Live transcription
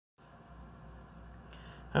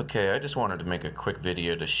Okay, I just wanted to make a quick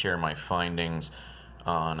video to share my findings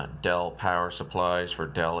on Dell power supplies for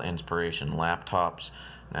Dell Inspiration laptops.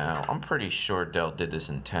 Now, I'm pretty sure Dell did this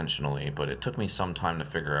intentionally, but it took me some time to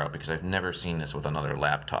figure out because I've never seen this with another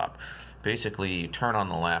laptop. Basically, you turn on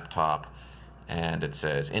the laptop and it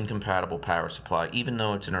says incompatible power supply, even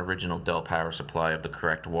though it's an original Dell power supply of the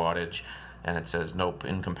correct wattage, and it says nope,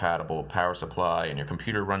 incompatible power supply, and your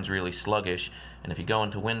computer runs really sluggish. And if you go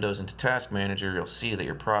into Windows, into Task Manager, you'll see that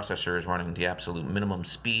your processor is running the absolute minimum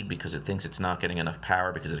speed because it thinks it's not getting enough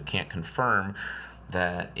power because it can't confirm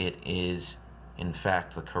that it is in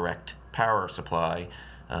fact the correct power supply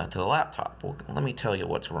to the laptop. Well, let me tell you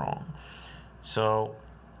what's wrong. So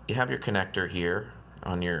you have your connector here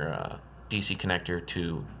on your DC connector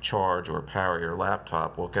to charge or power your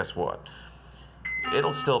laptop. Well, guess what?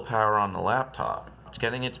 It'll still power on the laptop. It's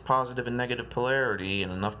getting its positive and negative polarity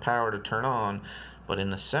and enough power to turn on, but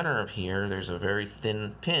in the center of here there's a very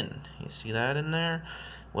thin pin. You see that in there?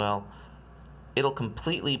 Well, it'll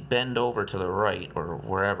completely bend over to the right or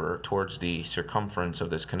wherever towards the circumference of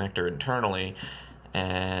this connector internally,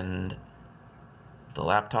 and the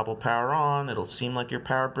laptop will power on. It'll seem like your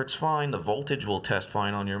power brick's fine. The voltage will test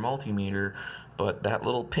fine on your multimeter, but that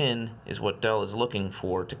little pin is what Dell is looking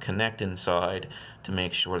for to connect inside to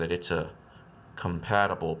make sure that it's a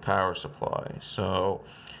compatible power supply. So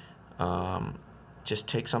just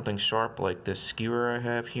take something sharp like this skewer I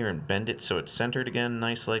have here and bend it so it's centered again,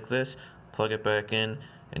 nice like this, plug it back in,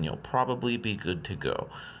 and you'll probably be good to go.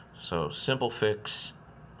 So simple fix.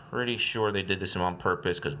 Pretty sure they did this on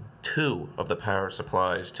purpose because two of the power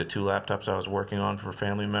supplies to two laptops I was working on for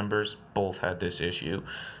family members both had this issue.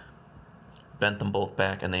 Bent them both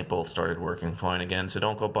back and they both started working fine again. So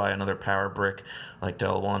don't go buy another power brick like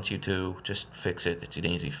Dell wants you to. Just fix it. It's an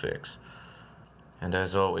easy fix. And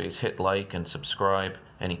as always, hit like and subscribe.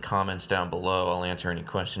 Any comments down below, I'll answer any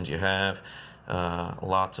questions you have.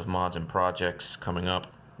 Lots of mods and projects coming up.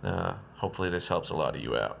 Hopefully this helps a lot of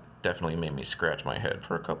you out. Definitely made me scratch my head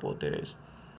for a couple of days.